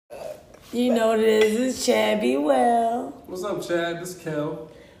You know what it is. It's Chad. Be well. What's up, Chad? This is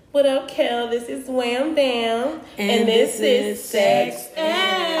Kel. What up, Kel? This is Wham Bam. And this is Sex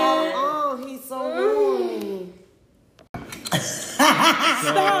and... He's so rude.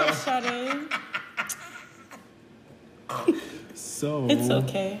 Stop shutting. So... It's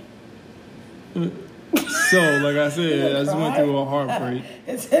okay. So, like I said, I just went through a heartbreak.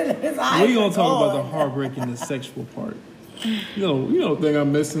 We're going to talk about the heartbreak and the sexual part. You know the thing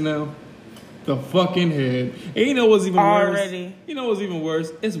I'm missing now? The fucking head. And you know what's even worse? You know what's even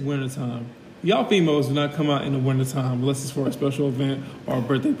worse? It's wintertime. Y'all females do not come out in the wintertime unless it's for a special event or a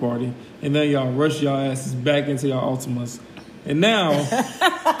birthday party. And then y'all rush y'all asses back into y'all Ultimas. And now...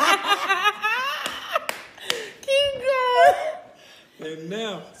 And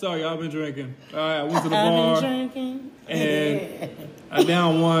now, sorry, y'all been drinking. All right, I went to the bar. I've been drinking. And I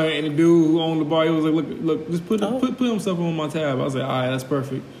down one, and the dude who owned the bar, he was like, look, just put himself on my tab. I was like, all right, that's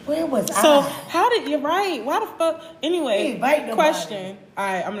perfect. Where was I? So, how did you, right? Why the fuck? Anyway, question. All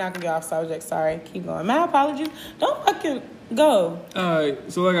right, I'm not going to get off subject. Sorry, keep going. My apologies. Don't fucking go. All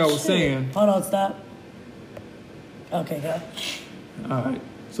right, so like I was saying. Hold on, stop. Okay, go. All right,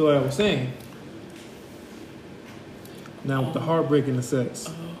 so like I was saying. Now, with the heartbreak and the sex,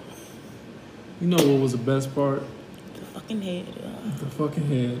 you know what was the best part? The fucking head. The fucking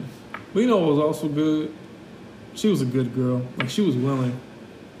head. But you know what was also good? She was a good girl. Like, she was willing.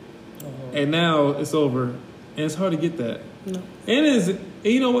 And now it's over. And it's hard to get that. No. And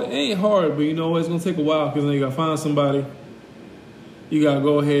you know what? It ain't hard, but you know what? It's going to take a while because then you got to find somebody. You got to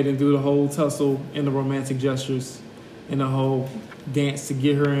go ahead and do the whole tussle and the romantic gestures and the whole dance to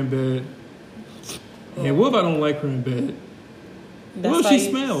get her in bed. And what if I don't like her in bed? What if she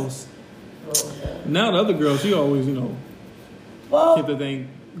smells? Now the other girl, she always, keep the thing.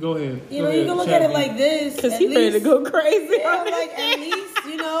 Go ahead. You can look at it like this. Because he's ready to go crazy. Yeah, like at least,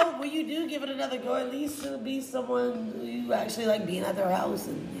 when you do give it another go, at least it'll be someone who you actually like being at their house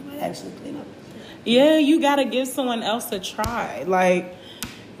and you might actually clean up. Yeah, you got to give someone else a try. Like,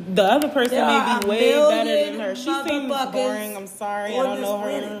 the other person may be way better than her. She seems boring. I'm sorry. I don't know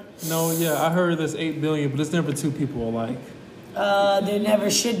her. No, yeah, I heard there's 8 billion, but it's never two people alike. There never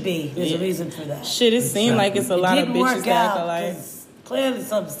should be. There's a reason for that. Shit, it seems like it's a lot of bitches that act alike. Clearly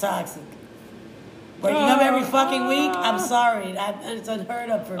something's toxic. Breaking up every fucking week? I'm sorry. It's unheard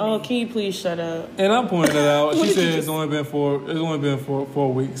of for me. Oh, can you please shut up? And I pointed it out. She said it's only been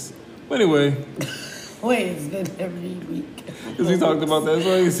 4 weeks. But anyway. Wait, it's been every week. Because we talked about that.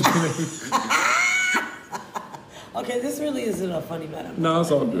 Okay, this really isn't a funny matter. No,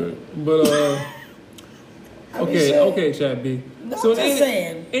 it's all good. But, okay, Chad B. No, so I'm just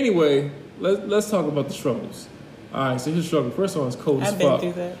saying. Anyway, let's talk about the struggles. All right, so his struggle. First of all, it's cold as fuck. I've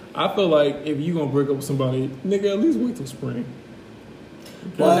been through that. I feel like if you're going to break up with somebody, nigga, at least wait till spring.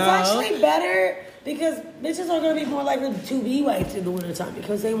 Okay? Well, it's actually better because bitches are going to be more likely to be wiped in the wintertime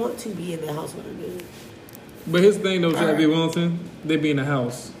because they want to be in the house when they're good. But his thing, though, Chad B. Wellington, they be in the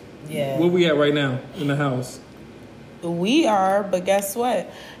house. Yeah. Where we at right now in the house? We are, but guess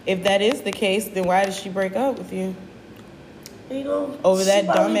what? If that is the case, then why did she break up with you? Over that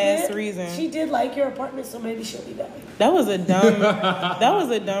dumbass reason. She did like your apartment, so maybe she'll be back. That was a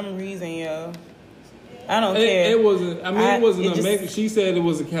dumb reason, yo. I don't care. It wasn't. I mean, it wasn't amazing. She said it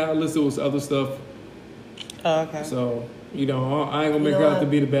was a catalyst. It was other stuff. Oh, okay. So I ain't gonna make her out to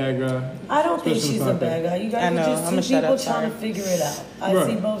be the bad guy. I don't think she's a bad guy. You guys are just two people trying to figure it out. I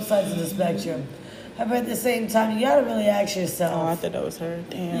see both sides of the spectrum. But at the same time, you gotta really ask yourself. Oh, I thought that was her.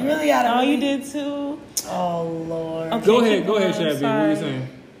 Damn. You really gotta. Oh, you did too. Oh Lord. Okay, go ahead, Chad B. What are you saying?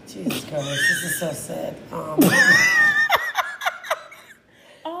 Jesus Christ, this is so sad.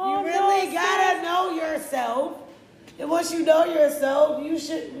 You really gotta know yourself, and once you know yourself, you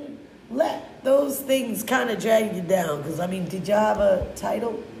shouldn't let those things kind of drag you down. Because did y'all have a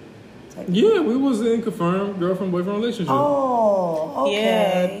title? Yeah, we was in confirmed girlfriend-boyfriend relationship. Oh,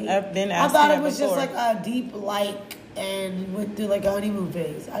 okay. Yeah, I've been asked. I thought it was just like a deep like and went through like a honeymoon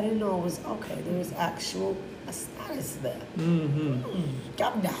phase. I didn't know it was okay. There was actual status there. I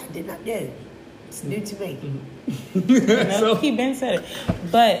did not know. It's new to me. No, he been said it.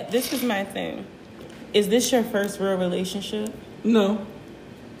 But this is my thing. Is this your first real relationship? No.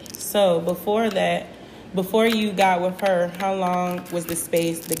 So before that. Before you got with her, how long was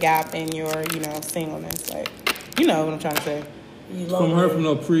the gap in your, singleness? Like, you know what I'm trying to say. From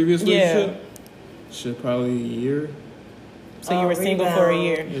the previous relationship? Shit, probably a year. So you were single for a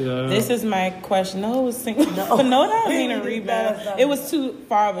year. Yeah. This is my question. No, it was single. No, that ain't a rebound. It was too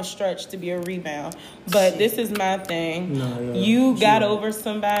far of a stretch to be a rebound. But this is my thing. You got over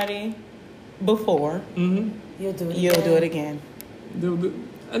somebody before. Mm-hmm. You'll do it again.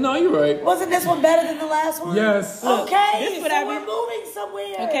 No, you're right. Wasn't this one better than the last one? Yes. Okay, so we're moving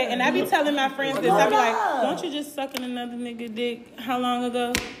somewhere. Okay, and I be telling my friends this. I be like, "Don't you just sucking another nigga dick? How long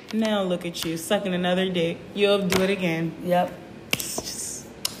ago? Now look at you sucking another dick. You'll do it again." Yep.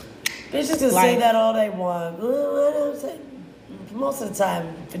 Bitches can say that all they want. Most of the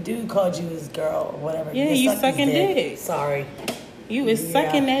time, if a dude called you his girl or whatever, you sucking dick. Sorry. You is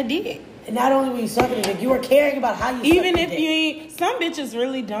sucking that dick. And not only were you sucking the dick, you were caring about how you even if you ain't. Some bitches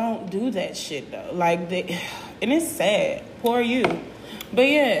really don't do that shit though. Like and it's sad. Poor you. But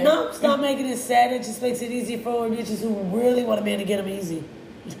yeah. No, it's not making it sad. It just makes it easier for bitches who really want a man to get them easy.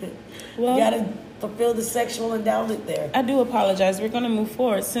 Well, you gotta fulfill the sexual endowment there. I do apologize. We're gonna move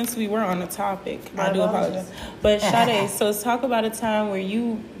forward since we were on the topic. I do apologize. But Sade, so let's talk about a time where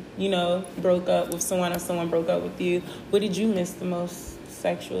you broke up with someone or someone broke up with you. What did you miss the most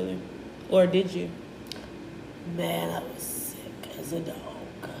sexually? Or did you? Man, I was sick as a dog.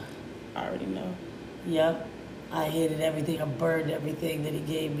 I already know. Yep. I hated everything. I burned everything that he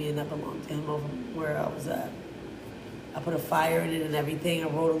gave me, and that belonged to him over where I was at. I put a fire in it and everything. I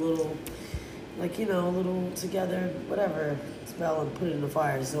wrote a little, a little together, whatever spell, and put it in the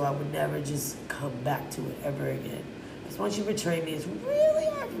fire so I would never just come back to it ever again. Because once you betray me, it's really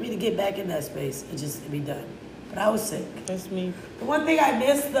hard for me to get back in that space and just be done. But I was sick. That's me. The one thing I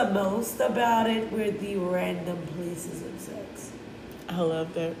missed the most about it were the random places of sex. I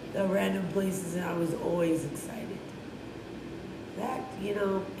love that. The random places, and I was always excited. That,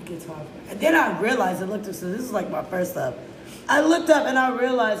 it gets hard. And then I realized, so this is like my first love. I looked up and I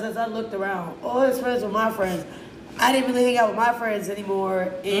realized as I looked around, all his friends were my friends. I didn't really hang out with my friends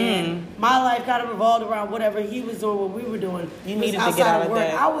anymore, and my life kind of revolved around whatever he was doing, what we were doing. You needed to get out of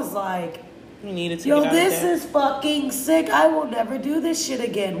that. I was like, you needed to get out of that. This is fucking sick. I will never do this shit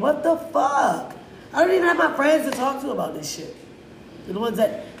again. What the fuck? I don't even have my friends to talk to about this shit. The ones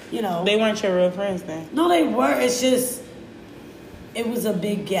that, They weren't your real friends then? No, they weren't. It's just, it was a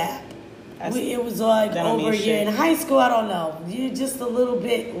big gap. It was like over a year. In high school, I don't know. You're just a little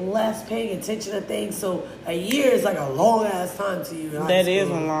bit less paying attention to things. So a year is like a long ass time to you. That is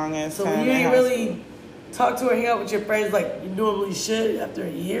a long ass time. So when you ain't really talk to or hang out with your friends like you normally should after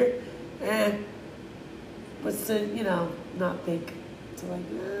a year, but to, not think to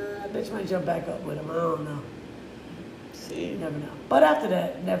I bitch might jump back up with him. I don't know. See. You never know. But after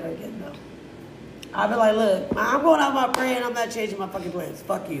that, never again, no. I'll be like, look, I'm going out with my friend. I'm not changing my fucking plans.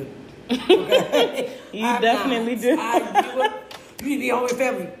 Fuck you. Okay? You definitely do. You need to be home with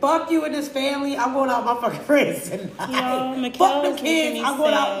family. Fuck you and this family. I'm going out with my fucking friends tonight. Fuck the kids. I'm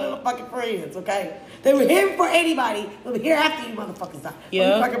going out with my fucking friends, okay? They were here before anybody. They'll be here after you motherfuckers die.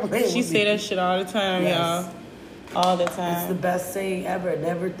 Yeah. She say that shit all the time, y'all. All the time. It's the best saying ever.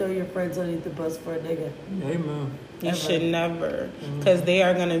 Never throw your friends underneath the bus for a nigga. Amen. You should never. Because they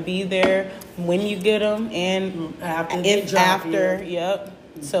are going to be there when you get them and after. Yep.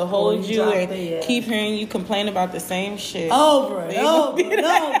 To hold you and keep hearing you complain about the same shit. Over and over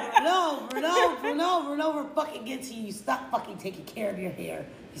and over. Fucking get to you. You stop fucking taking care of your hair.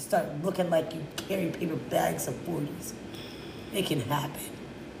 You start looking like you carry paper bags of 40s. It can happen.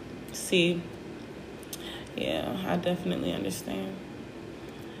 See? Yeah, I definitely understand.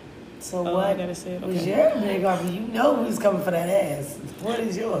 So what I gotta say it. Was your big army? You know who's coming for that ass. What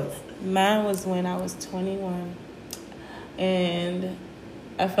is yours? Mine was when I was 21. And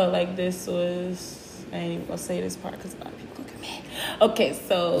I felt like this was, I ain't even gonna say this part because a lot of people look at me. Okay,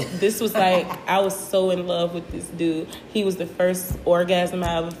 so this was like, I was so in love with this dude. He was the first orgasm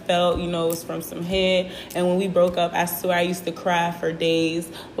I ever felt, it was from some head. And when we broke up, I swear I used to cry for days.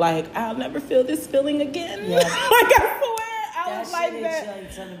 Like, I'll never feel this feeling again. Yeah. I swear, I was like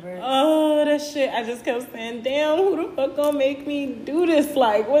that. Oh, that shit. I just kept saying, damn, who the fuck gonna make me do this?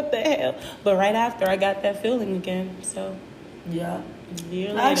 Like, what the hell? But right after, I got that feeling again, so. Yeah.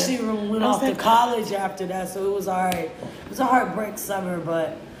 I actually went off to college after that, so it was alright. It was a heartbreak summer,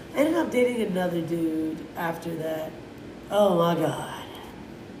 but I ended up dating another dude after that. Oh my god.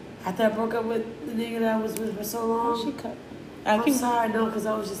 After I broke up with the nigga that I was with for so long. I'm sorry, no, because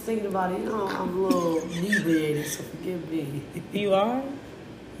I was just thinking about it. I'm a little inebriated, so forgive me. You are?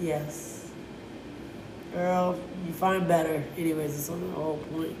 Yes. Girl, you find better. Anyways, it's on the whole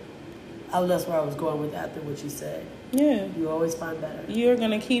point. That's where I was going with after what you said. Yeah. You always find better. You're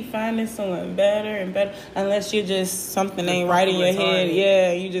going to keep finding someone better and better unless you're just something ain't right in your head.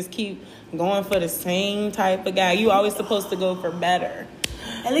 Yeah, you just keep going for the same type of guy. You always supposed to go for better.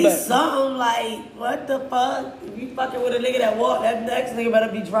 At least something like, what the fuck? If you fucking with a nigga that walk, that next nigga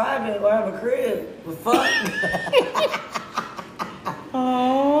better be driving or have a crib. The fuck?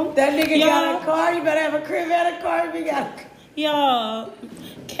 Oh, that nigga got a car, you better have a crib and a car if you got a car. Y'all,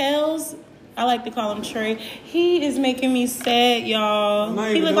 Kels, I like to call him Trey. He is making me sad, y'all.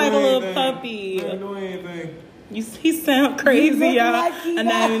 He look like a little puppy. Not doing anything. He sound crazy, y'all. Like I'm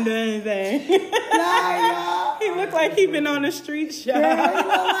not even doing anything. Y'all. He look like he been on the streets, y'all.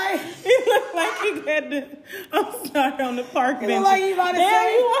 Yeah, He look like he had the. I'm sorry, on the park bench. look like he about to Damn,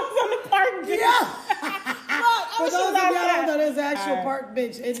 say- he was on the park bench. Yeah. For those of y'all don't know, there's an actual Alright. park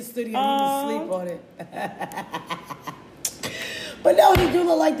bench in the studio. He was asleep on it. But no, he do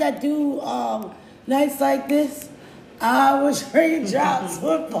look like that dude. Nights like this, I was bringing drops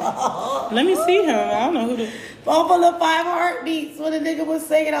football. Let me see him. I don't know who the. Bump on the 5 heartbeats when the nigga was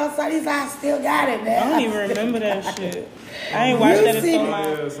singing outside. He's like, I still got it, man. I don't even remember that shit. I ain't watched that in so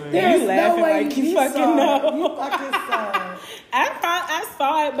long. There's You laughing no way like you fucking know. You fucking saw it. I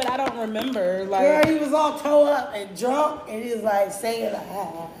saw it, but I don't remember. Like, Girl, he was all toe up and drunk, and he was like singing like,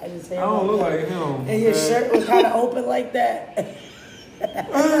 I just I don't look like him. And his shirt was kind of open like that.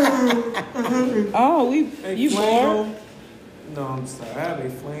 oh, you flannel. bored? No, I'm sorry. I have a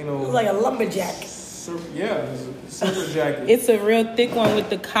flannel. It was like a lumberjack. Yeah, it's a silver jacket. It's a real thick one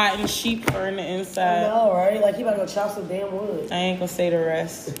with the cotton sheep fur on the I inside. know, right? Like he about to go chop some damn wood. I ain't gonna say the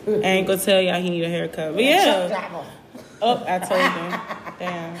rest. I ain't gonna tell y'all he need a haircut. But yeah. Oh, I told him.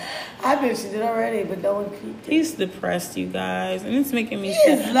 Damn. I mentioned it already, but no one peeped it. He's depressed, you guys, and it's making me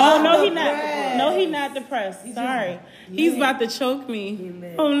He is sad. not Oh no, he depressed. not. No, he not depressed. Sorry, he's about to choke me.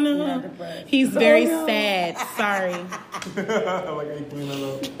 lit. Oh He's no, not depressed. he's very Oh, no. sad. Sorry. like I clean that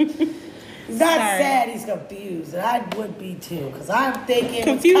up. He's not Sorry. sad, he's confused. And I would be too, because I'm thinking.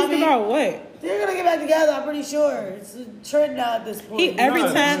 Confused about what? They're going to get back together, I'm pretty sure. It's a trend now at this point. He every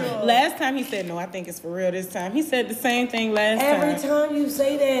Not time. sure. Last time he said no. I think it's for real this time. He said the same thing last Every time. time you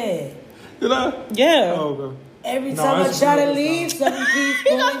say that. Did I? Yeah. Oh, okay. Every No, time I it's try to real this leave, something keeps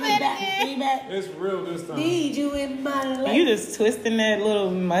pulling me back. Me back. It's real this time. Need you in my life. You just twisting that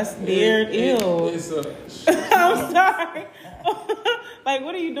little beard. Ew. It's a. I'm sorry. Like,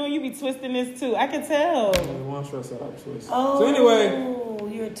 what are you doing? You be twisting this too. I can tell. One stress out, twist. Oh, So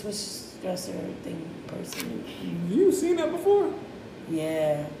anyway, you're a twist dresser thing person. you seen that before?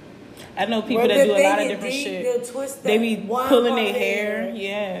 Yeah. I know people Where that the do a thing lot of is different deep, shit. they'll twist They that be one pulling part their of hair.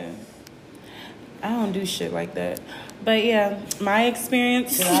 Yeah. I don't do shit like that. But yeah, my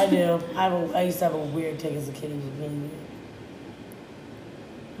experience. Shit, I do. I used to have a weird take as a kid. It was really weird.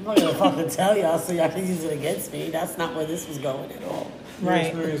 I'm not gonna fucking tell y'all so y'all can use it against me. That's not where this was going at all. Your Right.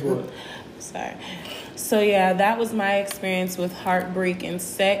 experience what? Sorry. So yeah, that was my experience with heartbreak and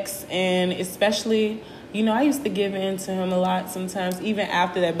sex, and especially, you know, I used to give in to him a lot sometimes, even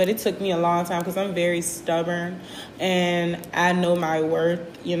after that, but it took me a long time because I'm very stubborn and I know my worth.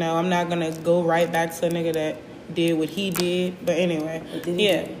 You know, I'm not gonna go right back to a nigga that did what he did. But anyway, What did he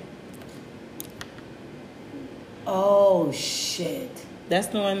yeah, do? Oh shit! that's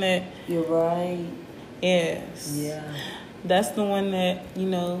the one that, You're right. yes, Yeah. that's the one that, you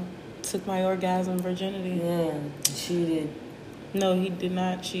know, took my orgasm virginity. Yeah. Cheated. No, he did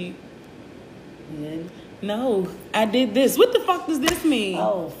not cheat. You did? No, I did this. What the fuck does this mean?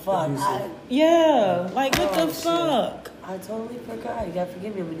 Oh fuck! Yeah, like what Oh, the shit. fuck? I totally forgot. You gotta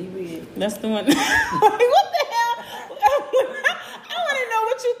forgive me. I'm inebriated. That's the one. Like, what the hell? I want to know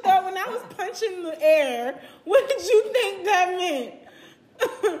what you thought when I was punching the air. What did you think that meant?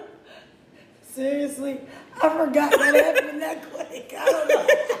 Seriously, I forgot that happened that quick. I don't know.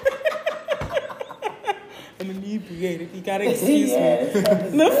 I'm inebriated. You gotta excuse me.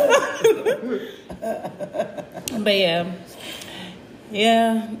 But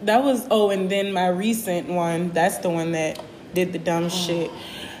yeah, that was. Oh, and then my recent one. That's the one that did the dumb shit.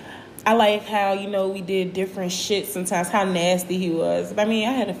 I like how, you know, we did different shit sometimes. How nasty he was. I mean,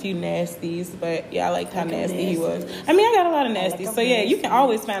 I had a few nasties, but yeah, I liked how nasty he was. I mean, I got a lot of nasties. So yeah, you can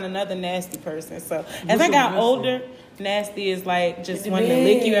always find another nasty person. So as I got older, nasty is like just wanting to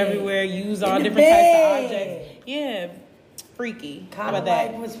lick you everywhere, use all different types of objects. Yeah, freaky. How Kind about of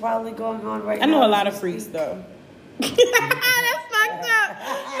that? like what's probably going on right now. I know a lot of freaks though. That's fucked up.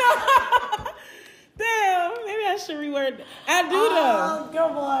 No. Damn, maybe I should reword that. I do though. Oh,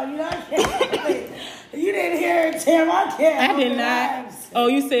 come on. You didn't hear it, Tim. I can't. I did not. Oh,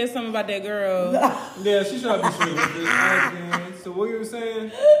 you said something about that girl. Yeah, she tried to be sweet with this. So what you were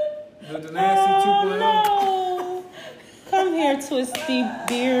saying? The nasty 2.0? No. Come here, twisty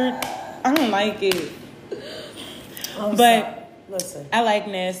beard. I don't like it. I'm But sorry. Listen, I like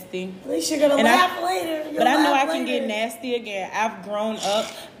nasty. at least you're gonna And laugh later. You'll But I know laugh I can later. get nasty again. I've grown up.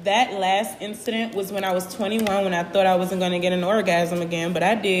 That last incident was when I was 21, when I thought I wasn't going to get an orgasm again, but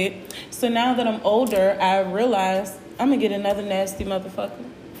I did. So now that I'm older, I realize I'm going to get another nasty motherfucker.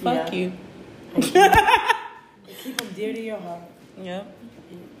 Fuck Yeah. you. Keep them dear to your heart. Yep.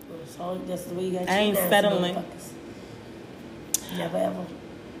 Yeah. So that's the way you got I ain't settling. Never ever.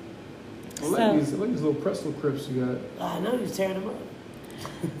 I like these little pretzel crisps you got. I know you was tearing them up.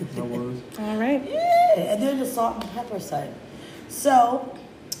 I was. All right. Yeah, and then the salt and pepper side. So,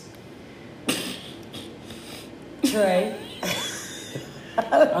 Trey.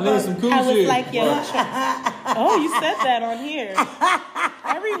 I need some cool I was shit. like, yo. Oh, you said that on here.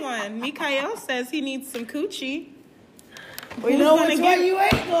 Everyone, Mikael says he needs some coochie. We know which one you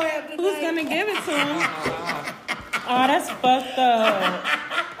ain't going to have tonight. Who's gonna give it to him? Oh, that's fucked up.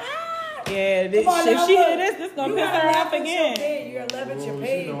 Yeah, if she hear this gonna piss her off again. You're gonna laugh at your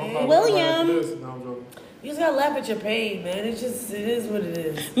pain, man. William. No, I'm joking. You just gotta laugh at your pain, man. It is what it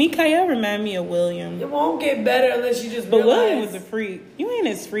is. Mikael remind me of William. It won't get better unless you just But realize. William was a freak. You ain't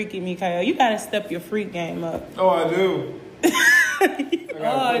as freaky, Mikael. You gotta step your freak game up. Oh, I do.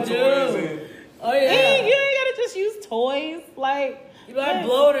 I do. Oh, yeah. You ain't gotta just use toys. Like, you might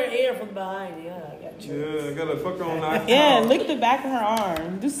blow her ear from behind. Yeah, I got you. Yeah, I gotta fuck her on that. yeah, lick the back of her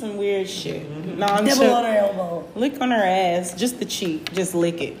arm. Do some weird shit. No, I'm Nibble on her elbow. Lick on her ass. Just the cheek. Just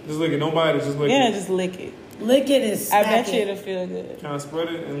lick it. Just lick it. Don't bite it. Just lick it. Yeah, just lick it. Lick it and smack I bet you it. it'll feel good. Kind of spread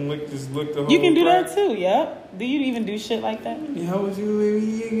it and just lick the whole. You can do crack. that too, yep. Do you even do shit like that? Yeah, how would you?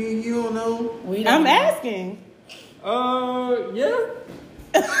 You don't know. I'm asking. Yeah.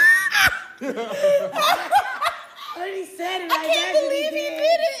 I already said it. I can't believe he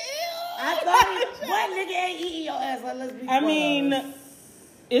did it. I thought what nigga ain't eating your ass? Like, let's be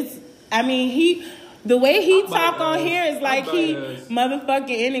the way he talk on here is like he motherfucking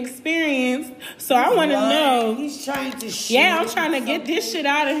inexperienced. So I want to know. He's trying to shit. Yeah, I'm trying to get this shit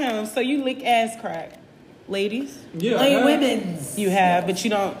out of him. So you lick ass crack, ladies. Yeah, women's. You have, but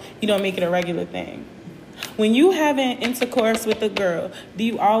you don't make it a regular thing. When you having intercourse with a girl, do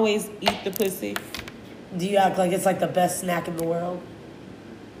you always eat the pussy? Do you act like it's like the best snack in the world?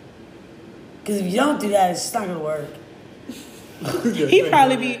 Because if you don't do that, it's just not gonna work. He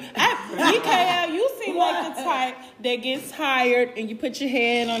probably be. Mikael, you seem like the type that gets tired and you put your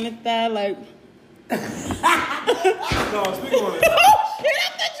hand on the thigh like. No, speak on it. Oh shit! I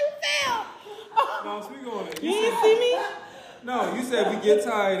thought you fell. No, speak on it. You didn't see me? No, you said we get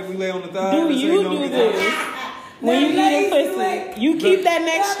tired and we lay on the thigh. Do you do this? When you eat a pussy, you keep that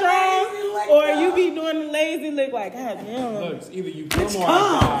neck strong, or you be doing the lazy lick like, God damn. Look, it's either you come or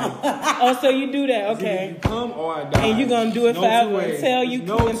I die. Oh, so you do that, It's either okay. you come or I die. And you gonna do it forever until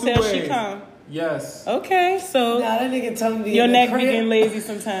she come. come. Yes. Okay, so Nah, that nigga tongue be your in the neck be crib. getting lazy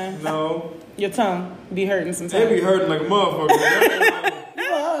sometimes. No. Your tongue be hurting sometimes. They be hurting like a motherfucker.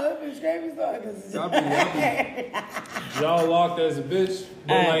 Y'all locked as a bitch.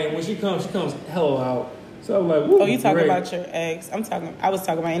 But like when she comes hella out. So I'm like, woo, oh, you talking great. about your ex. I was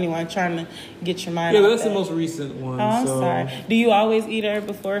talking about anyone trying to get your mind Yeah, out but that's that. the most recent one. Oh, I'm so. sorry. Do you always eat her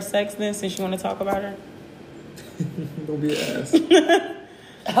before sex then, since you want to talk about her? Don't be an ass.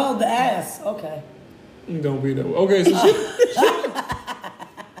 Oh, the ass. Okay. Don't be that way. Okay, so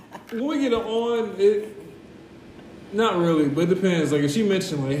when we get on, not really, but it depends. Like if she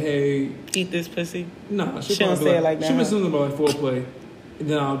mentioned like, hey, Eat this pussy. nah, She don't say it like that, She huh? mentioned something about like foreplay, and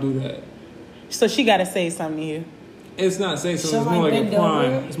then I'll do that. So she got to say something to you. It's not saying something. So It's more like like a bend prime.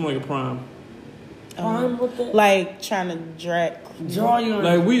 over? It's more like a prime. Prime with it? Like trying to Draw you on.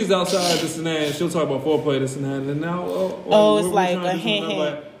 Like we was outside this and that, and she'll talk about foreplay this and that, and now it's we're like trying to a do something. hint, I'm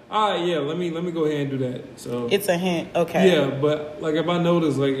like, all right, yeah, let me go ahead and do that. So It's a hint. Okay. yeah, but like if I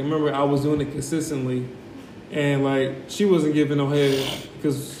noticed, like remember I was doing it consistently, and like she wasn't giving no head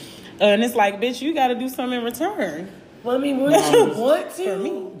because. And it's like, bitch, you got to do something in return. Well, I mean, would you want to? For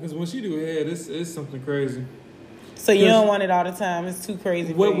me. Because when she do head, it's something crazy. So you don't want it all the time. It's too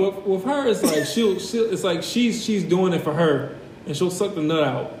crazy for you. With her, it's like she'll it's like she's doing it for her, and she'll suck the nut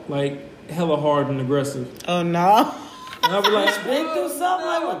out like hella hard and aggressive. Oh, no. And I'll be like, Been through something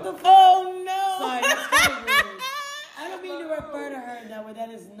like what the fuck? Oh, no. Sorry, that's crazy. I don't mean to refer to her in that way. That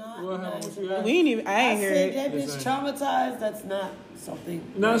is not What nice. happened? What you asked? I ain't hear said it. that bitch traumatized. That's not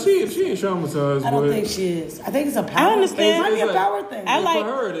something. no, she ain't traumatized. I don't but think she is. I think it's a power understand. thing. It might be It's a like- power thing. I like-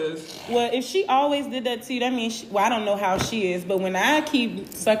 for her it is. Well, if she always did that to you, that means, I don't know how she is, but when I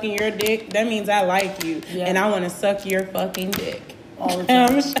keep sucking your dick, that means I like you. Yeah. And I want to suck your fucking dick. All the And time. I'm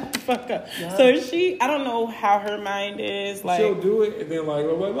going to shut the fuck up. Yeah. So I don't know how her mind is. Like, She'll do it and then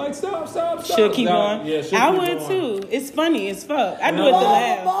like stop. she'll keep going. Yeah, she'll I keep would going. too. It's funny as fuck. I do And it to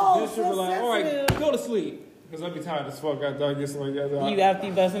I'm- laugh. Then she'll be like, all right, go to sleep. Because I'll be tired as fuck after I get something like that. You have to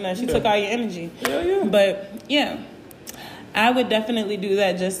be busting that. She took all your energy. Yeah. But yeah, I would definitely do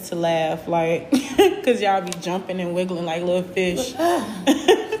that just to laugh, like, because y'all be jumping and wiggling like little fish.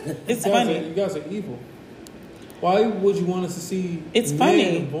 It's funny. You guys are evil. Why would you want us to see? It's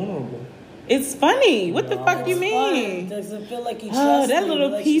funny. Vulnerable. It's funny. What the fuck you mean? Does it feel like you Oh, that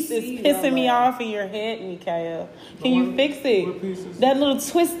little piece is pissing me off in your head, Mikael. Can you fix it? That little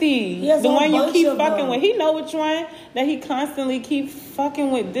twisty. The one you keep fucking with. He know which one that he constantly keep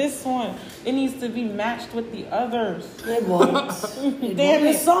fucking with. This one. It needs to be matched with the others. It won't. Damn,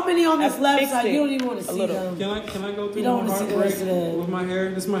 there's so many on this left side. You don't even want to see them. Can I go through my heartbreak with my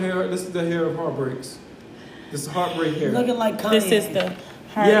hair? This is my hair. This is the hair of heartbreaks. This is heartbreak hair. Looking like Kanye. This is the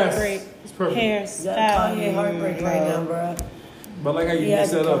heartbreak hairstyle. Kanye heartbreak right now, bro. But like how you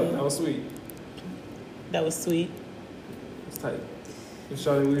mixed that up. That was sweet. That was sweet. It's tight.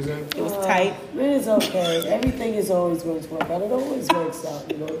 Shawty, what you saying? It was tight. It's okay. Everything is always going to work out. It always works out,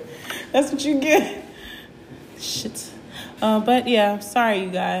 you know. That's what you get. Shit. But yeah, sorry you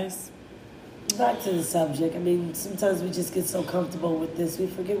guys. Back to the subject. I mean, sometimes we just get so comfortable with this, we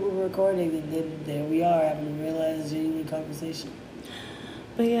forget we're recording, and then there we are having a real genuine conversation.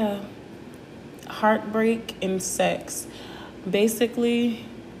 But yeah, heartbreak and sex. Basically,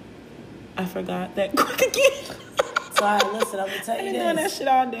 I forgot that quick again. Sorry, listen, I'm gonna tell you this. I've been doing that shit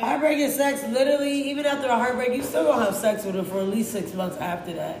all day. Heartbreak and sex, literally, even after a heartbreak, you still gonna have sex with her for at least 6 months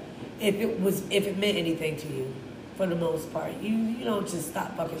after that. If it meant anything to you, for the most part. You don't just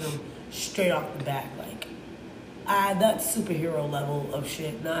stop fucking them straight off the bat. Like, that's superhero level of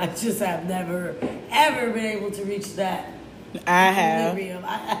shit. No, I just have never, ever been able to reach that. I have.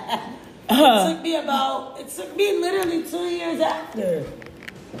 It took me literally 2 years after.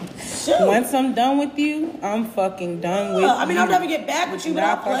 Shoot. Once I'm done with you, I'm fucking done with you. I mean, I'll never get back with you, but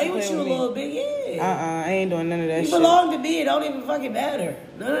I'll play with you a little bit, yeah. I ain't doing none of that shit. You belong to me. It don't even fucking matter.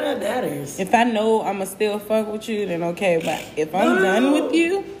 None of that matters. If I know I'ma still fuck with you, then okay. But if I'm done with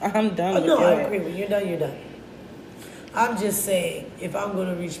you, I'm done with you. No, I agree. When you're done, you're done. I'm just saying, if I'm going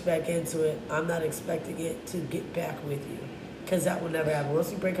to reach back into it, I'm not expecting it to get back with you. Because that will never happen.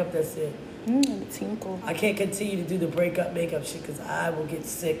 Once you break up, that's it. Tinkle. I can't continue to do the breakup makeup shit because I will get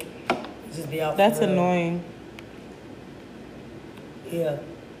sick. Just be out. That's annoying. Yeah.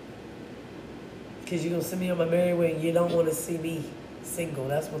 Because you're going to send me on my merry way and you don't want to see me single.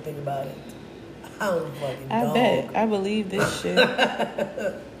 That's one thing about it. I'm fucking dog. I bet. I believe this shit.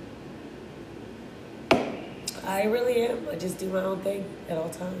 I really am. I just do my own thing at all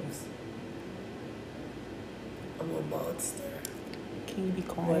times. I'm a monster. Can you be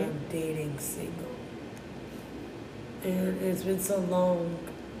quiet? When I'm dating single. And it's been so long.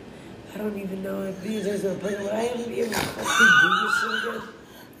 I don't even know if there's a point where I ever be able to fucking do this shit again.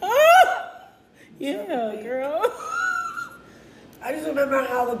 Yeah, girl. I just remember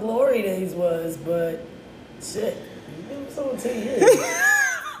how the glory days was, but shit. You've been with someone 10 years.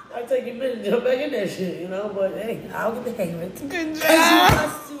 I'll take a minute to jump back in that shit, you know? But hey, I'll get the hang of it. Good job. Because you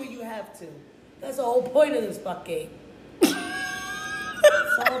must do what you have to. That's the whole point of this fuck game.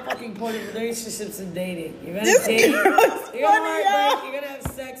 It's the whole fucking point of relationships and dating. You're gonna date, you're gonna heartbreak, you're gonna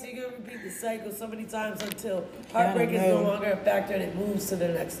have sex, you're gonna repeat the cycle so many times until heartbreak is no longer a factor and it moves to the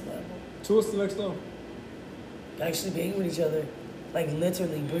next level. So what's the next level? Actually being with each other. Like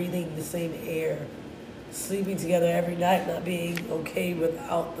literally breathing the same air. Sleeping together every night, not being okay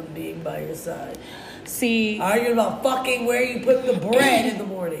without them being by your side. See, arguing about fucking where you put the bread in the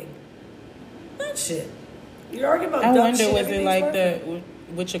morning. That shit. You're arguing about dumb shit. I wonder, was it like the,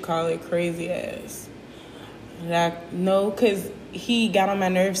 what you call it, crazy ass? Like, no, because he got on my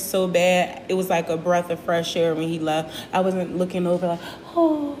nerves so bad. It was like a breath of fresh air when he left. I wasn't looking over like,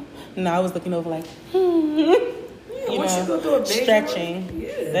 oh. No, I was looking over like, you know, stretching.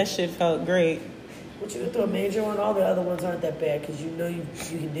 Yeah. That shit felt great. Once you go through a major one, all the other ones aren't that bad because you know you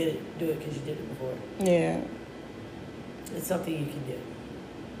can do it because you did it before. Yeah. It's something you can do.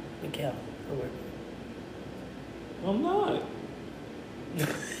 Mikael, don't worry. I'm not.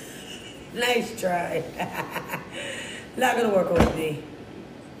 Nice try. Not gonna work with me.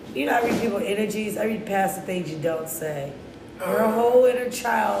 You know, I read people's energies. I read past the things you don't say. Your whole inner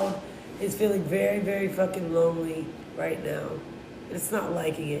child is feeling very, very fucking lonely right now. It's not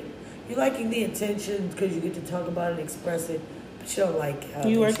liking it. You're liking the attention because you get to talk about it and express it, but you don't like how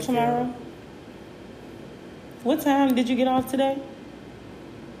you work tomorrow? Feel. What time did you get off today?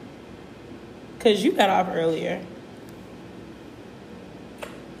 Because you got off earlier.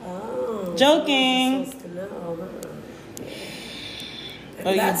 Oh. Joking. Supposed to know,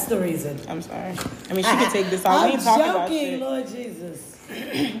 huh? That's the reason. I'm sorry. I mean, she can take this off. We ain't talking about shit. Lord Jesus.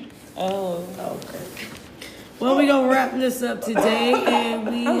 Oh. Okay. Well, we're going to wrap this up today, and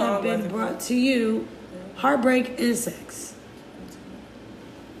we have been brought to you Heartbreak and Sex.